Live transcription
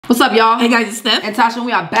What's up, y'all? Hey guys, it's Steph and Tasha, and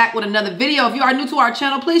we are back with another video. If you are new to our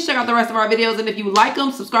channel, please check out the rest of our videos, and if you like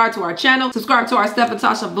them, subscribe to our channel. Subscribe to our Steph and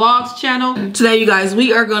Tasha vlogs channel. Today, you guys,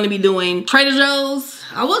 we are going to be doing Trader Joe's.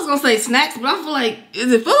 I was going to say snacks, but I feel like,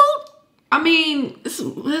 is it food? I mean, they're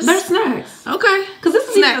snacks. Okay. Because this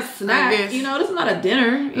is snacks, a snack. You know, this is not a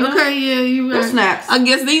dinner. You know? Okay, yeah, you right. They're snacks. I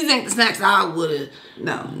guess these ain't the snacks I would have.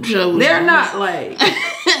 No. They're not like.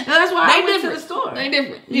 That's why I went to the store. They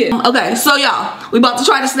different. Yeah. Okay, so y'all, we about to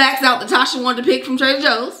try the snacks out that Tasha wanted to pick from Trader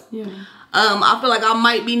Joe's. Yeah. I feel like I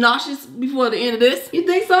might be nauseous before the end of this. You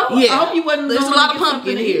think so? Yeah. I hope you wasn't. There's a lot of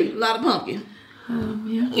pumpkin here. A lot of pumpkin.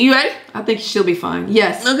 Yeah. You ready? I think she'll be fine.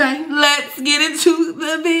 Yes. Okay, let's get into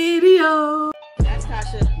the video. That's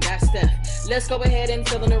Tasha, that's Steph. Let's go ahead and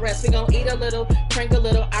fill in the rest. We gonna eat a little, drink a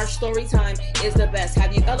little. Our story time is the best.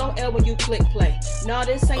 Have you LOL when you click play? No,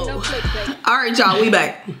 this ain't no clickbait. All right, y'all, we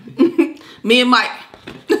back. Me and Mike.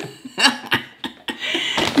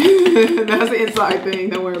 That's an inside thing.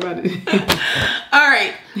 Don't worry about it. All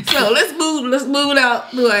right, so let's move it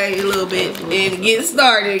out the way a little bit and get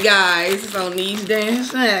started, guys, on these damn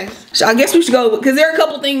snacks. So I guess we should go because there are a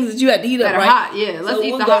couple things that you had to heat up, that are right? hot, yeah. Let's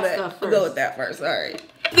eat the hot stuff first. We'll go with that first. All right.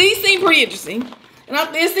 These seem pretty interesting,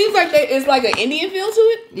 and it seems like it's like an Indian feel to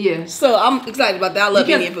it. Yeah. So I'm excited about that. I love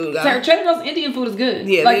Indian food, guys. Trader Joe's Indian food is good.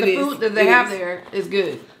 Yeah, like the food that they have there is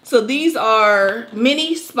good. So these are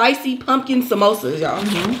mini spicy pumpkin samosas, y'all.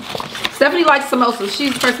 Stephanie likes samosas.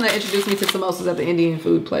 She's the person that introduced me to samosas at the Indian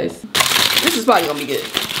food place. This is probably gonna be good.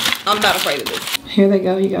 I'm not afraid of this. Here they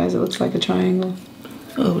go, you guys. It looks like a triangle.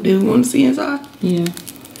 Oh, do we want to see inside? Yeah.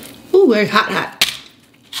 Ooh, it's hot.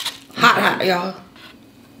 Hot, y'all.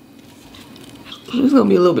 It's gonna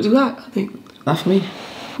be a little bit too hot, I think. Not for me.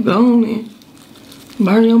 Go on in.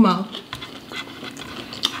 Burn your mouth.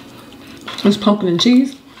 It's pumpkin and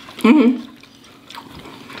cheese.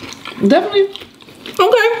 Definitely.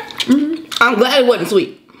 Okay. I'm glad it wasn't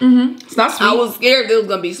sweet. It's not sweet. I was scared it was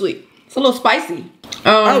gonna be sweet. It's a little spicy.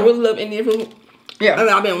 I really love Indian food. Yeah. I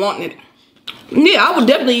mean, I've been wanting it. Yeah, I would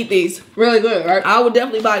definitely eat these. Really good, right? I would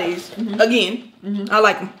definitely buy these. Again, I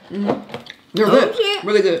like them. They're good. Shit.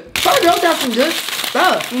 Really good. Trader Joe's got some good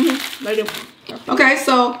stuff. They do. Okay,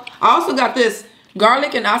 so I also got this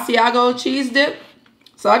garlic and Asiago cheese dip.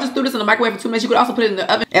 So I just threw this in the microwave for 2 minutes. You could also put it in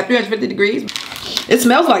the oven at 350 degrees. It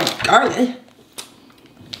smells like garlic. It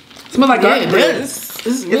smells like garlic. This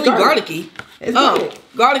is really garlicky. It's garlic.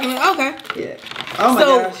 Garlic and okay. Yeah. Oh my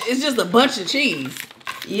gosh. So it's just a bunch of cheese.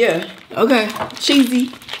 Yeah. Okay.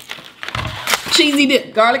 Cheesy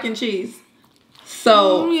dip. Garlic and cheese.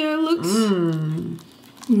 So yeah, it looks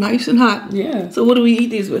nice and hot. Yeah. So what do we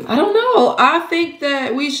eat these with? I don't know. I think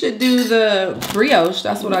that we should do the brioche.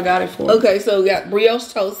 That's what I got it for. Okay, so we got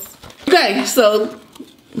brioche toast. Okay, so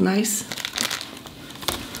nice.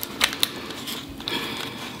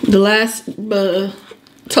 The last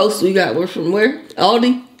toast we got were from where?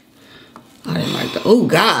 Aldi. I didn't like that. Oh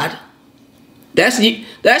God, that's cheese.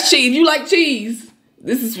 You like cheese?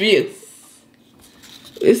 This is for you.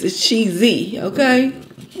 This is cheesy. Okay,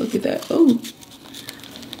 look at that. Oh,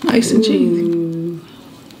 nice and cheesy.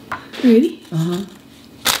 Ready?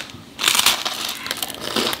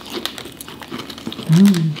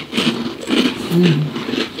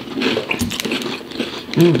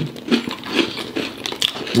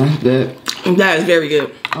 That's good. That is very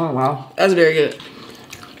good. Oh wow. That's very good.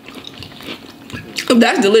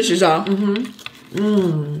 That's delicious, y'all.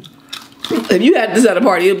 If you had this at a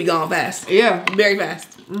party, it'll be gone fast. Yeah. Very fast.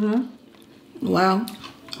 Wow.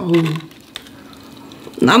 Oh.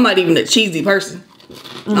 I'm not even a cheesy person.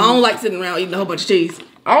 I don't like sitting around eating a whole bunch of cheese.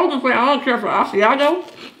 I was gonna say I don't care for Asiago.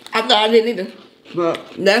 I thought I didn't either. But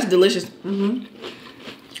That's delicious. Is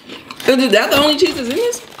that the only cheese that's in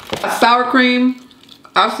this? sour cream,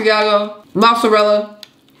 Asiago, mozzarella,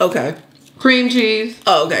 Okay. cream cheese.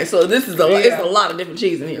 Oh, okay. So this is Yeah. it's a lot of different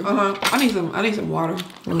cheese in here. I need some water.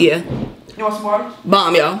 Yeah. You want some water?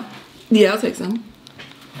 Bomb, y'all. Yeah, I'll take some.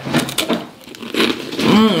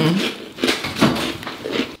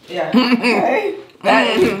 Yeah. Okay.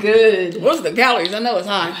 That is good. What's the calories? I know it's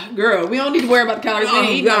high. Girl, we don't need to worry about the calories. We ain't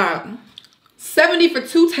eating God. 70 for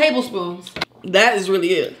 2 tablespoons. That is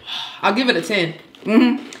really it. I'll give it a 10.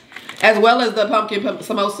 As well as the pumpkin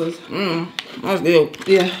samosas. That's good.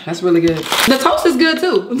 Yeah, that's really good. The toast is good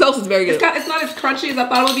too. The toast is very good. It's not as crunchy as I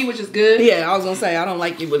thought it would be, which is good. Yeah, I was gonna say I don't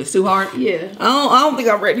like it when it's too hard. Yeah. I don't think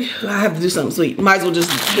I'm ready. I have to do something sweet. Might as well just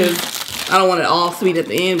because I don't want it all sweet at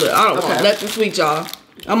the end, but I don't want nothing sweet, y'all.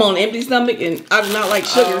 I'm on an empty stomach and I do not like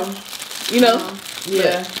sugar. You know?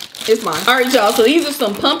 Yeah. It's mine. All right, y'all. So these are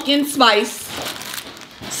some pumpkin spice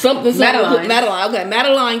something. Madeline. Madeline. Okay,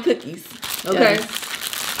 Madeline cookies. Okay.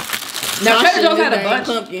 Yes. Now Tasha Trader Joe's had a dang bunch.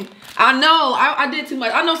 pumpkin. I know. I did too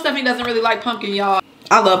much. I know Stephanie doesn't really like pumpkin, y'all.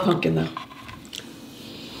 I love pumpkin though.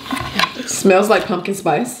 It smells like pumpkin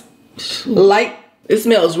spice. Light. It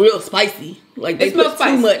smells real spicy. Like they put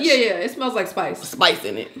too much. Yeah, yeah. It smells like spice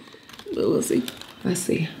in it. But we'll see. Let's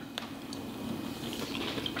see.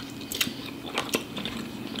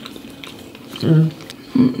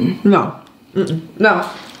 No. No.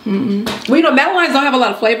 Well, you know, Madeleines don't have a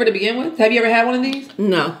lot of flavor to begin with. Have you ever had one of these?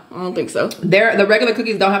 No, I don't think so. The regular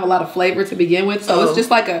cookies don't have a lot of flavor to begin with, so it's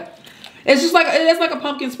like a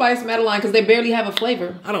pumpkin spice Madeleine because they barely have a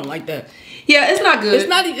flavor. I don't like that. Yeah, it's not good.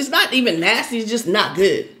 It's not even nasty. It's just not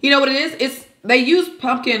good. You know what it is? They use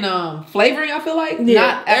pumpkin flavoring. I feel like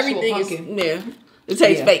not actual pumpkin. It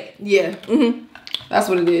tastes fake. Yeah, that's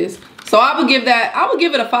what it is. So I would give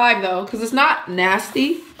it a 5 though because it's not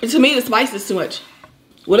nasty. To me, the spice is too much.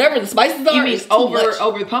 Whatever the spices are, you mean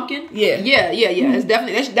over the pumpkin? Yeah. It's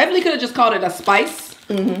definitely they definitely could have just called it a spice.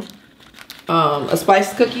 A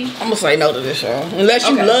spice cookie. I'm gonna say no to this, y'all. Unless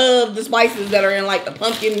you love the spices that are in like the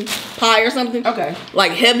pumpkin pie or something. Okay.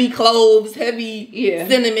 Like heavy cloves, heavy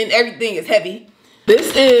cinnamon, everything is heavy.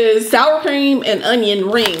 This is sour cream and onion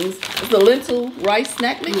rings. It's a lentil rice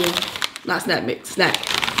snack mix. Not snack mix, snack.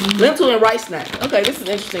 Lentil and rice snack. Okay, this is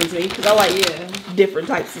interesting to me because I like different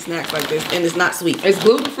types of snacks like this, and it's not sweet. It's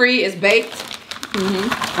gluten free. It's baked.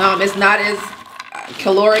 It's not as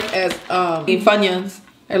caloric as Funyuns.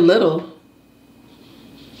 They're little.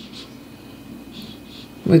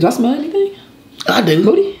 Wait, do I smell anything? I do.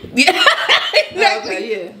 Booty? Yeah. Exactly. Okay,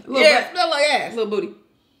 yeah. It smells like ass. Little booty.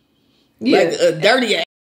 Yeah. Like a dirty ass.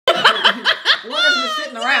 What is just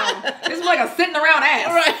sitting around? This is like a sitting around ass.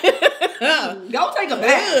 Right. Go take a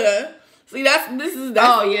bath. See, that's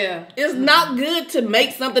oh yeah. It's not good to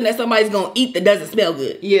make something that somebody's gonna eat that doesn't smell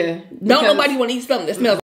good. Yeah. Don't nobody want to eat something that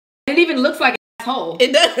smells. It even looks like an asshole.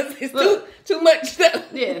 It does. It's too much stuff.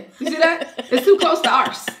 Yeah. You see that? It's too close to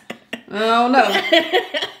ours. I don't know.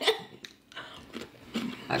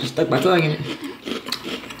 I just stuck my tongue in it.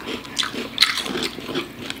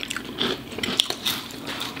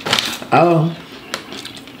 Oh.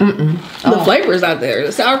 The flavor is out there.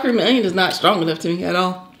 The sour cream and onion is not strong enough to me at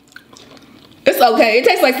all. It's okay. It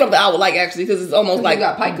tastes like something I would like actually because it's almost like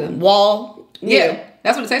got pica. Wall. Yeah.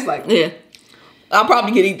 That's what it tastes like. Yeah. I'll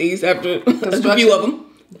probably could eat these after a few of them.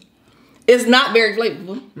 It's not very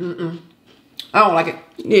flavorful. I don't like it.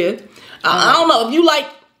 Yeah. I don't know. If you like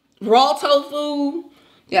raw tofu,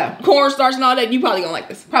 cornstarch and all that, you probably gonna like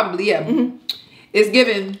this. Probably, yeah. It's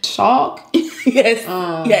giving chalk. Yes.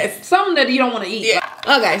 Yes. Something that you don't want to eat. Yeah.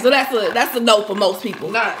 Okay, so that's a no for most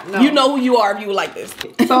people. No. You know who you are if you would like this.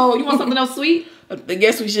 So you want something else sweet? I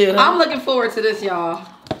guess we should. Huh? I'm looking forward to this, y'all.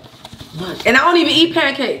 And I don't even eat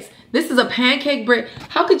pancakes. This is a pancake bread.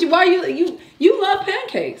 How could you? Why you love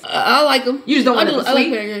pancakes? I like them. You just don't want them I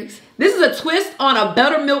sweet. like pancakes. This is a twist on a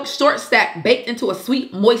buttermilk short stack baked into a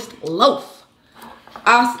sweet, moist loaf.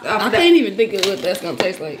 I can't even think of what that's gonna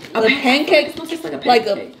taste like. A pancake? It's gonna taste like a pancake.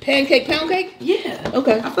 Like a pancake pound cake? Yeah.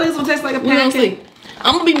 Okay. I feel like it's gonna taste like a We're gonna pancake. see.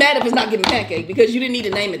 I'm gonna be mad if it's not getting pancake because you didn't need to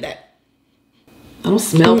name it that. I don't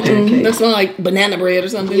smell pancake. That smells like banana bread or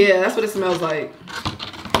something. Yeah, that's what it smells like.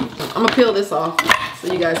 I'm gonna peel this off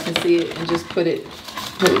so you guys can see it and just put it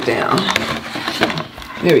down.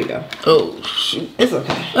 There we go. Oh shoot. It's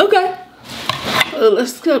okay. Okay.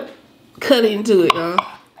 Let's cut into it, y'all.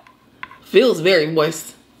 Feels very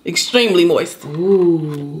moist. Extremely moist.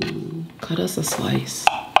 Ooh. Cut us a slice.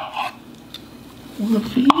 One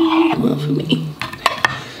for you, one for me.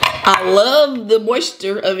 I love the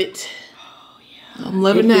moisture of it. Oh yeah. I'm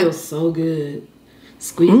loving that. It feels so good.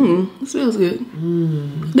 Squeeze. It smells good.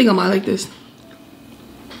 I think I might like this.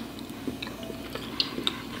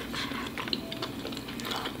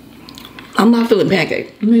 I'm not feeling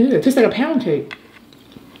pancake. Yeah, it tastes like a pound cake.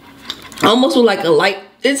 Almost with like a light.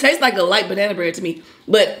 It tastes like a light banana bread to me,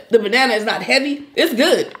 but the banana is not heavy. It's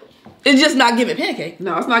good. It's just not giving pancake.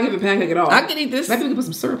 No, it's not giving pancake at all. I could eat this. Maybe we can put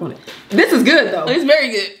some syrup on it. This is good though. It's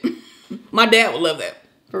very good. My dad would love that.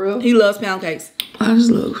 For real? He loves pound cakes. I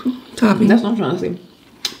just love topping. That's what I'm trying to see.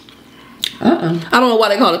 I don't know why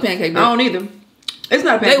they call it pancake. I don't either. It's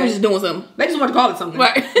not a pancake. They were just doing something. They just want to call it something.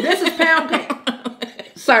 Right. This is pound cake.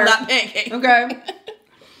 Sir. Not pancake. Okay.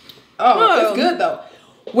 Oh, it's good though.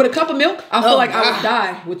 With a cup of milk, I feel like I would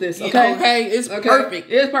die with this. Okay. Okay. It's perfect.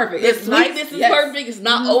 It's perfect. It's sweetness is perfect. It's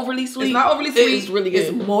not overly sweet. It's not overly sweet. It's really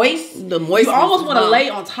good. It's moist. The moist. You almost want to lay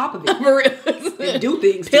on top of it. For real. And do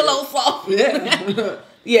things. Pillow soft. Yeah.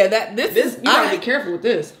 Yeah, this you gotta be careful with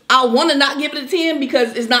this. I want to not give it a 10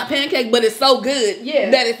 because it's not pancake, but it's so good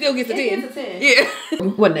that it still gets a 10. It gets a 10.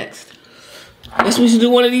 Yeah. What next? Guess we should do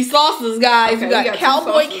one of these sauces, guys. Okay, we got two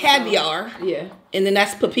cowboy sauces, caviar. Yeah. And then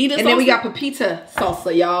that's pepita And then we got pepita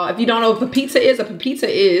salsa, y'all. If you don't know what pepita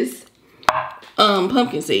is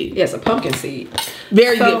pumpkin seed. yes, a pumpkin seed.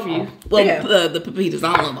 Very good for you. Well, yeah. the pepitas,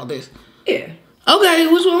 I don't know about this. Yeah. Okay,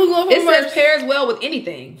 which one we going for It says first? pairs well with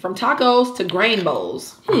anything, from tacos to grain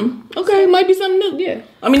bowls. Okay, might be something new. Yeah.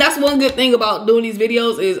 I mean, that's one good thing about doing these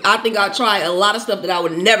videos is I think I try a lot of stuff that I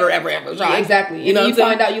would never, ever, ever try. Yeah, exactly. You know, you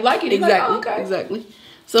find out you like it. Exactly. Like, oh, okay. Exactly.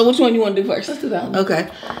 So which one you want to do first? Let's do that one. Okay.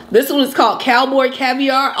 This one is called cowboy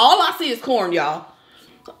caviar. All I see is corn, y'all.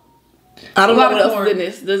 I don't know what else is in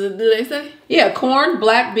this. Do they say? Yeah, corn,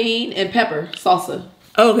 black bean, and pepper salsa.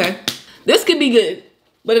 Okay. This could be good,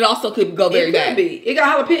 but it also could go very bad. It could be. It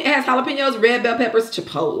got it has jalapenos, red bell peppers,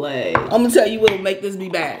 chipotle. I'm gonna tell you what'll make this be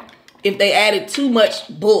bad. If they added too much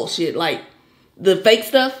bullshit, like the fake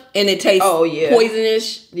stuff, and it tastes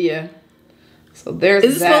poisonous. Yeah. So there's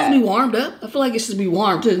Is it supposed to be warmed up? I feel like it should be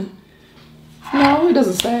warm too. No, it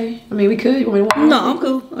doesn't say. I mean, we could. You want me to warm No, I'm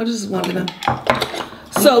cool. I just wanted to know.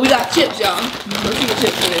 So we got chips, y'all. Let's see the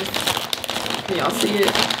chips for this. Can y'all see it?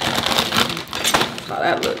 How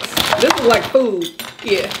that looks. This is like food.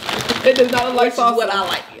 Yeah. It does not look like Which is salsa. what I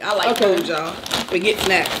like. I like food, y'all. Forget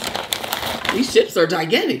snacks. These chips are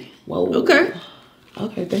gigantic. Whoa. Okay.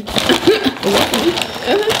 Okay, thank you.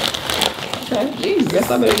 Okay, jeez.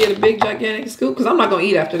 Guess I better get a big gigantic scoop because I'm not gonna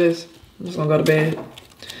eat after this. I'm just gonna go to bed.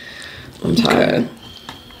 I'm tired.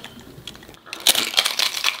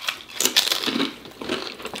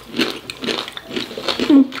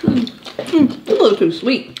 A little too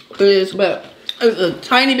sweet for this, but it's a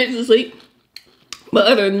tiny bit too sweet. But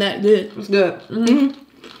other than that, good. It's good.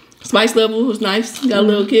 Spice level was nice. Got a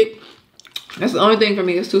little kick. That's the only thing for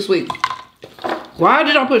me. It's too sweet. Why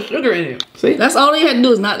did I put sugar in it? See? That's all they had to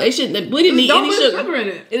do is not. They shouldn't. We didn't need Don't any put sugar. in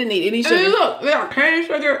it. It didn't need any Hey, sugar. look. They got cane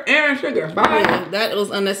sugar and sugar. Bye. Yeah, that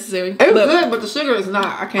was unnecessary. It was But good, but the sugar is not.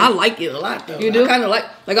 I can't. I like it a lot though. You do? I kind of like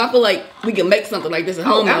I feel like we can make something like this at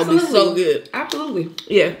home. That'll be so good. Absolutely.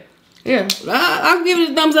 Yeah. Yeah. I'll give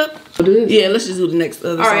it a thumbs up. Yeah, let's just do the next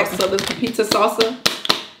other All right, sauce. so this pizza salsa.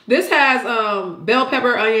 This has bell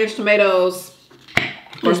pepper, onions, tomatoes,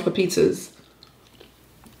 of course, pepitas.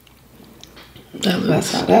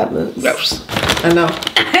 That's how that looks. Gross. I know.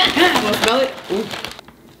 Want to smell it? Ooh.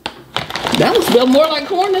 That one smelled more like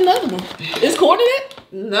corn than the other one. Is corn in it?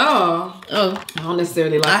 No. Oh. I don't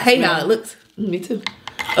necessarily like I the hate smell. how it looks. Me too.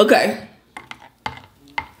 Okay.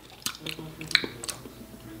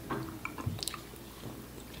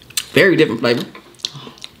 Very different flavor.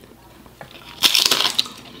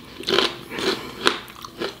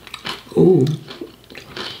 Ooh.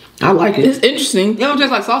 I like it. It's interesting. It don't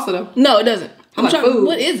taste like salsa though. No, it doesn't. I'm like trying. food.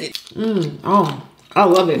 What is it? Oh, I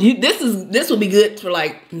love it. This would be good for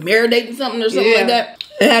like marinating something or something Yeah. like that.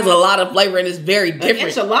 It has a lot of flavor and it's very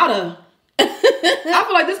different. Enchilada. I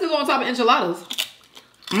feel like this could go on top of enchiladas.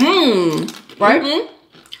 Right?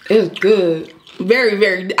 It's good. Very,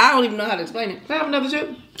 very. I don't even know how to explain it. Can I have another chip?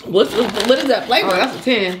 What is that flavor? Oh, that's a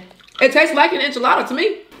 10. It tastes like an enchilada to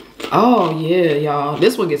me. Oh yeah, y'all.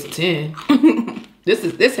 This one gets a 10. This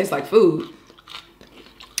tastes like food.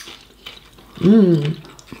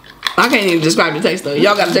 I can't even describe the taste though.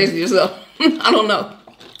 Y'all gotta taste it yourself. I don't know.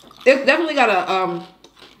 It's definitely got a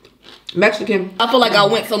Mexican. I feel like I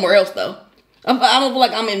went somewhere else though. I don't feel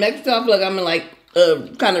like I'm in Mexico. I feel like I'm in like a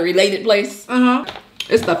kind of related place.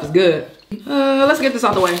 This stuff is good. Let's get this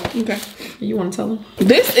out the way. Okay. You want to tell them?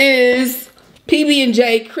 This is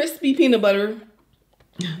PB&J crispy peanut butter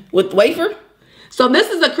with wafer. So this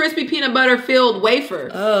is a crispy peanut butter filled wafer.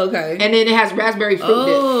 Oh, okay. And then it has raspberry fruit dip.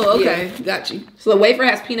 Oh, okay. Yeah. Got you. So the wafer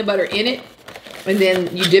has peanut butter in it. And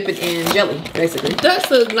then you dip it in jelly, basically. That's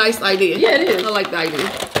a nice idea. Yeah, it is. I like the idea.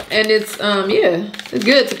 And it's, yeah, it's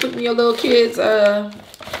good to put in your little kid's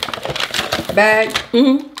bag.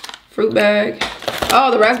 Fruit bag. Oh,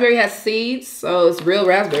 the raspberry has seeds. So it's real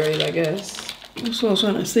raspberries, I guess. That's what I was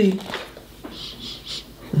trying to see.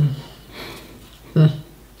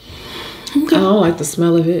 Okay. I don't like the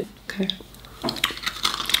smell of it. Okay.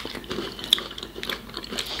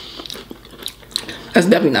 That's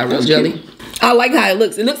definitely not real jelly. I like how it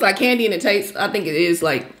looks. It looks like candy and it tastes. I think it is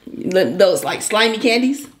like those like slimy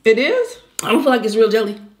candies. It is? I don't feel like it's real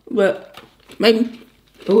jelly, but maybe.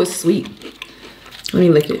 Oh, it's sweet. Let me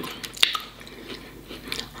lick it.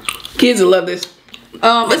 Kids will love this.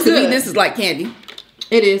 It's To me, good. this is like candy.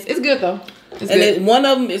 It is. It's good though. It's And good. then one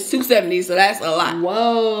of them is 270, so that's a lot.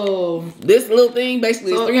 Whoa. This little thing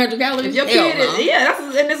basically is 300 calories. If your Hell kid no. is,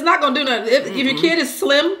 yeah, and it's not gonna do nothing. If your kid is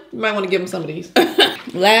slim, you might want to give him some of these.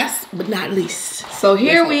 Last but not least. So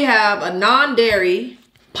here we have a non-dairy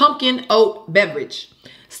pumpkin oat beverage.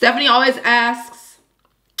 Stephanie always asks,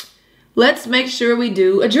 let's make sure we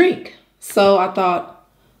do a drink. So I thought,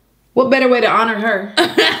 what better way to honor her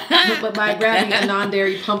but by grabbing a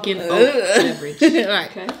non-dairy pumpkin oat beverage. Right.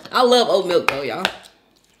 Okay. I love oat milk though, y'all.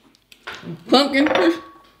 Pumpkin.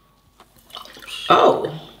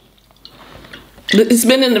 Oh. It's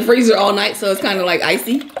been in the freezer all night, so it's kind of like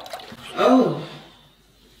icy. Oh.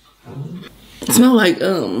 It smells like,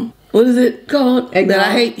 what is it called? Eggnog. That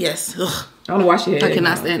I hate? Yes. Ugh. I don't know why she hates it. I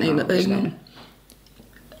cannot stand eggnog.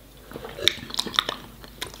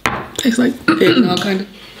 Tastes like eggnog, kind of.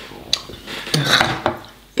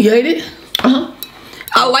 You hate it? Uh-huh.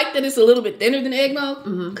 I like that it's a little bit thinner than eggnog,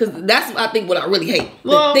 because that's, I think, what I really hate.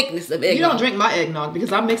 Well, the thickness of eggnog. You don't drink my eggnog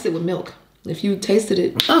because I mix it with milk. If you tasted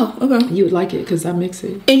it, oh, okay, you would like it because I mix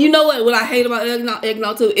it. And you know what I hate about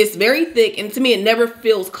eggnog too? It's very thick, and to me, it never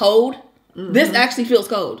feels cold. This actually feels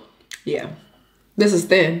cold. Yeah. This is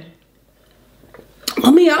thin. I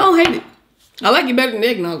mean, I don't hate it. I like it better than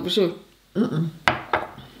eggnog, for sure.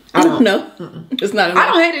 I don't know. It's not enough. I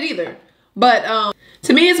don't hate it either. But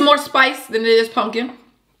to me, it's more spice than it is pumpkin.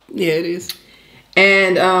 Yeah, it is.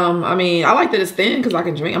 And I mean, I like that it's thin because I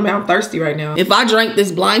can drink. I mean, I'm thirsty right now. If I drank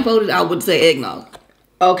this blindfolded, I would say eggnog.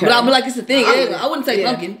 Okay. But I'd be like, it's a thing. I wouldn't say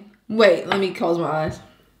pumpkin. Wait, let me close my eyes.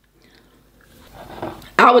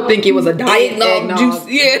 I would think it was a diet eggnog juice.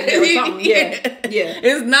 Yeah. Yeah.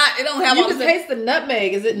 It's not, it don't have You all can the taste the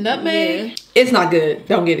nutmeg. Is it nutmeg? Yeah. It's not good.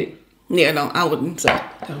 Don't get it. Yeah, no, I wouldn't say.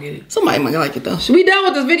 Don't get it. Somebody might like it though. We done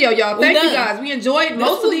with this video, y'all. Thank you done. guys. We enjoyed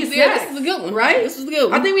most of these Yeah, snacks. this is a good one. Right? This is a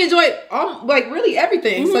good one. I think we enjoyed like really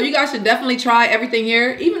everything. So you guys should definitely try everything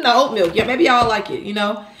here. Even the oat milk. Yeah, maybe y'all like it, you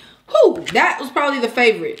know. Whew, that was probably the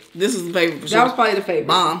favorite. This is the favorite for sure. That was probably the favorite.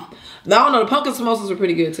 Bomb. I don't know. The pumpkin samosas were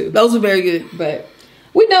pretty good too. Those are very good. But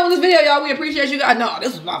we done with this video, y'all. We appreciate you guys. No,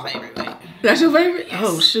 this was my favorite. That's your favorite? Yes.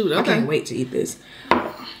 Oh, shoot. Okay. I can't wait to eat this.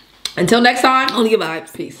 Until next time. Only good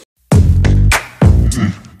vibes. Peace.